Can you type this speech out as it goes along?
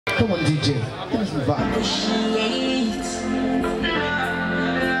Come on, DJ. Give me some vibe.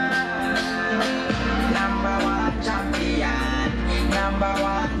 Number one champion. Number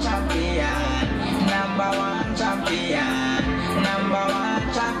one champion. Number one champion. Number one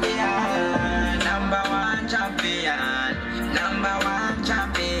champion. Number one champion. Number one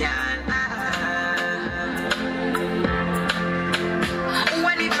champion.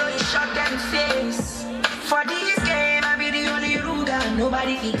 When it blows shot and face. For this game, I be the only ruler.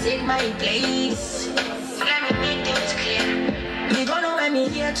 Nobody can take my place. So let me make things clear. You don't know when me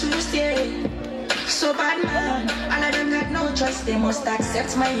here to stay. So bad man, and I don't got no choice. They must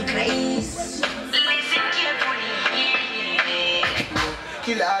accept my grace. Listen carefully.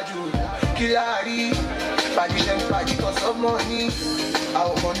 Kilaju, Kilari, party them party cause of money.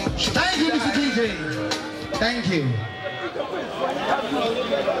 Our money. Thank you, Mr. DJ. Thank you.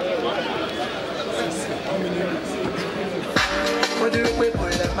 What do you wait for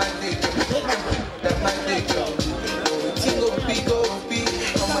that man take? That man take. Tingo big,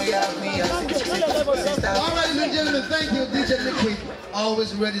 oh my God, me. All right, ladies and gentlemen, thank you, DJ Liquid.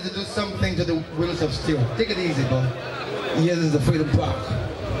 Always ready to do something to the Wheels of Steel. Take it easy, boy. Yes, this is the Freedom Park.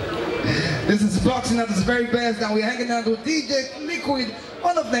 This is boxing at its very best. Now we're hanging out with DJ Liquid,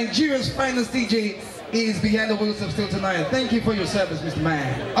 one of Nigeria's finest DJ. He is behind the Wheels of Steel tonight. Thank you for your service, Mr.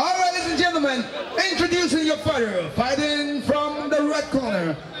 Man. All right, ladies and gentlemen, introducing your fighter, fighting from the red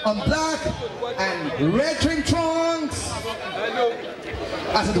corner on black and red trim trunks.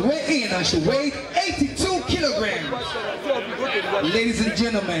 As it weigh in, and she weighed 82 kilograms. Ladies and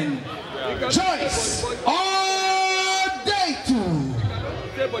gentlemen, Joyce Adetu.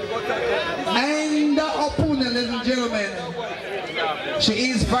 And the opponent, ladies and gentlemen,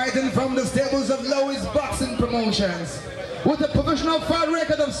 she is fighting from the stables of Lois Boxing Promotions with a professional fight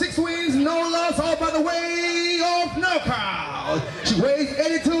record of 6 wins, no loss, all by the way of knockout. She weighs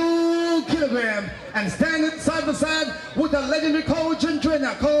 82 kilograms and standing side by side with a legendary coach and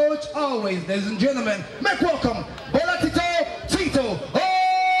trainer, Coach Always. Ladies and gentlemen, make welcome Bolatito, Tito,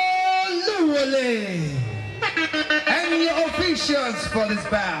 Oluwole. And your officials for this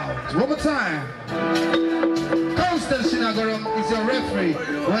bout. One more time. Constant Shinagaram is your referee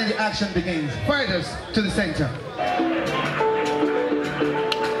when the action begins. Fighters to the center.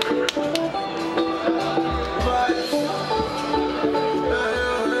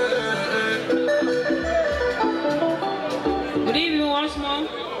 Good evening once more.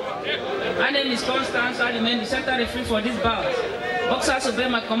 My name is Constance. I remain the center referee for this bout. Boxers obey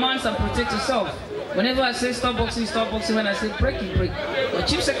my commands and protect yourself. Whenever I say stop boxing, stop boxing. When I say break, you break. Your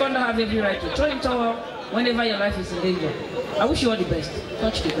chief seconder have every right to throw him towel whenever your life is in danger. I wish you all the best.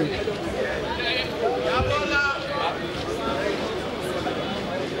 Touch the break.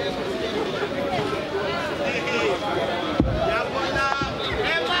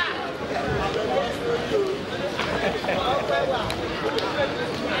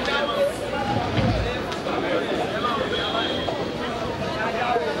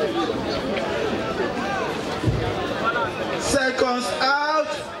 Seconds out.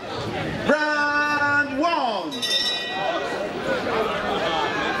 Round 1.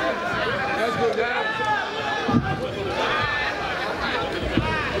 Let's go down.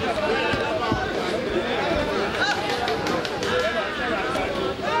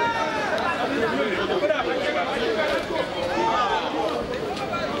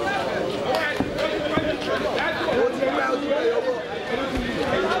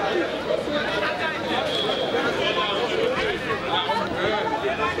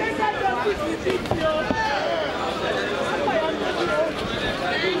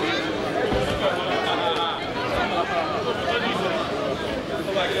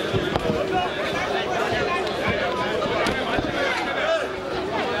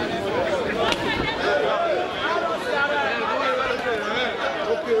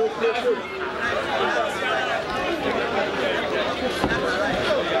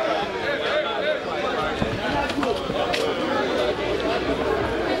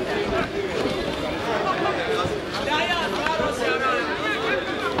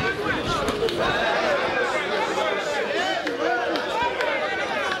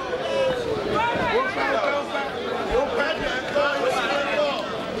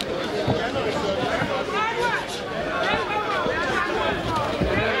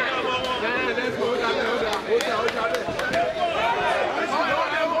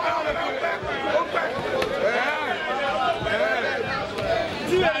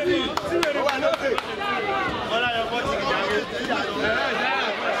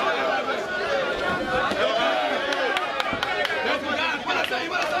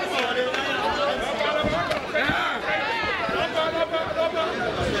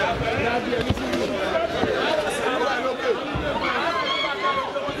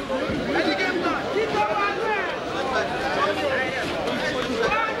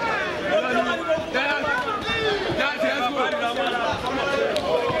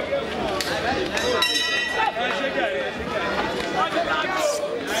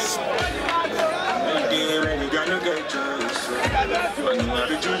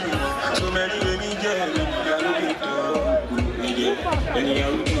 So many women get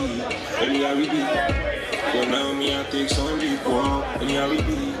anyhow we be. For now me I take some people. Anyhow we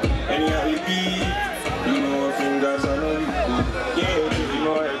be. You know fingers are not equal. Yeah, you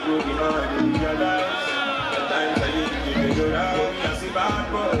know I do, realize. At times I need to around. I see bad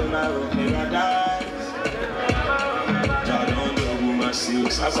boy, my road never dies. I don't know who my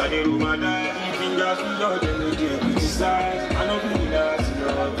six. As I do my die, fingers without them they get criticized. I know be that you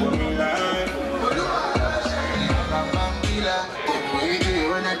know for me life.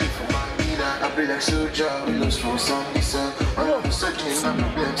 I play like soldier, we lose from some decent. All of a sudden, I'm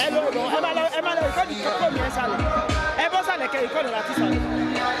not playing.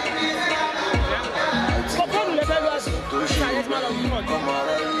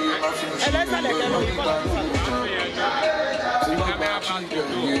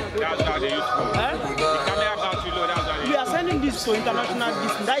 We are sending this for international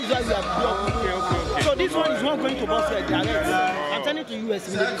business. That is why we are blocked. So this one is not going to Bosnia direct. I'm sending to US.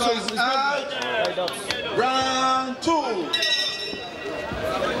 Seconds out. Round 2.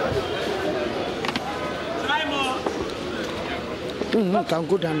 Can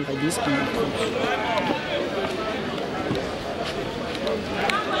go down like this.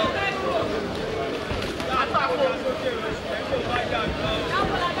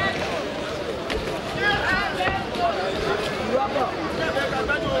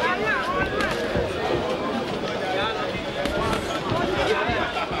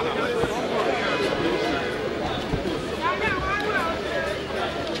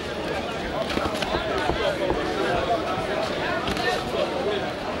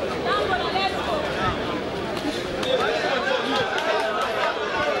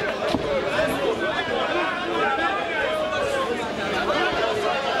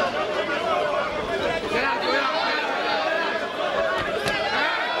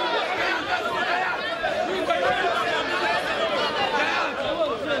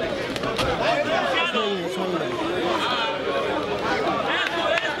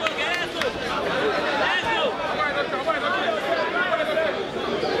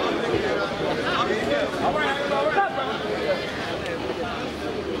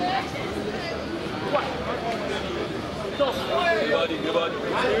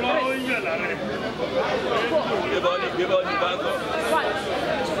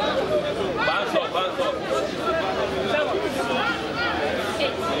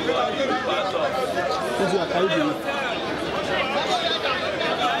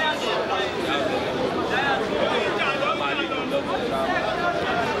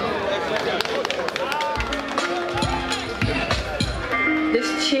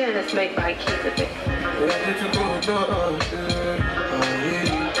 This cheer is made by Keith.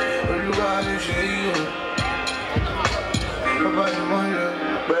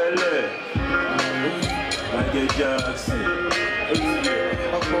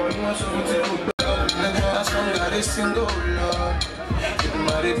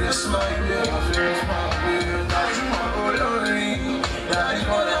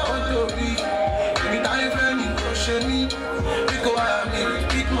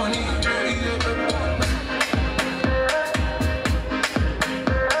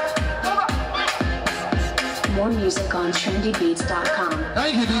 More music on trendybeats.com.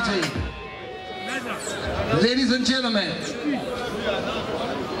 Thank you, DJ. Ladies and gentlemen,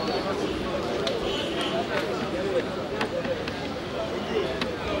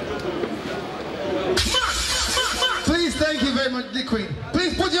 please, thank you very much, Liquid.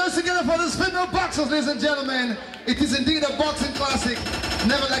 Please put yours together for the spindle boxers, ladies and gentlemen. It is indeed a boxing classic,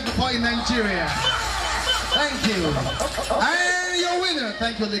 never like before in Nigeria. Thank you. And your winner,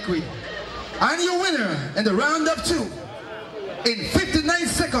 thank you, Liquid. And your winner in the round of 2 in 59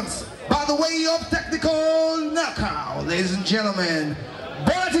 seconds by the way of technical knockout, ladies and gentlemen,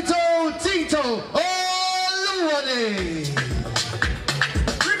 Bolatito Oluwole.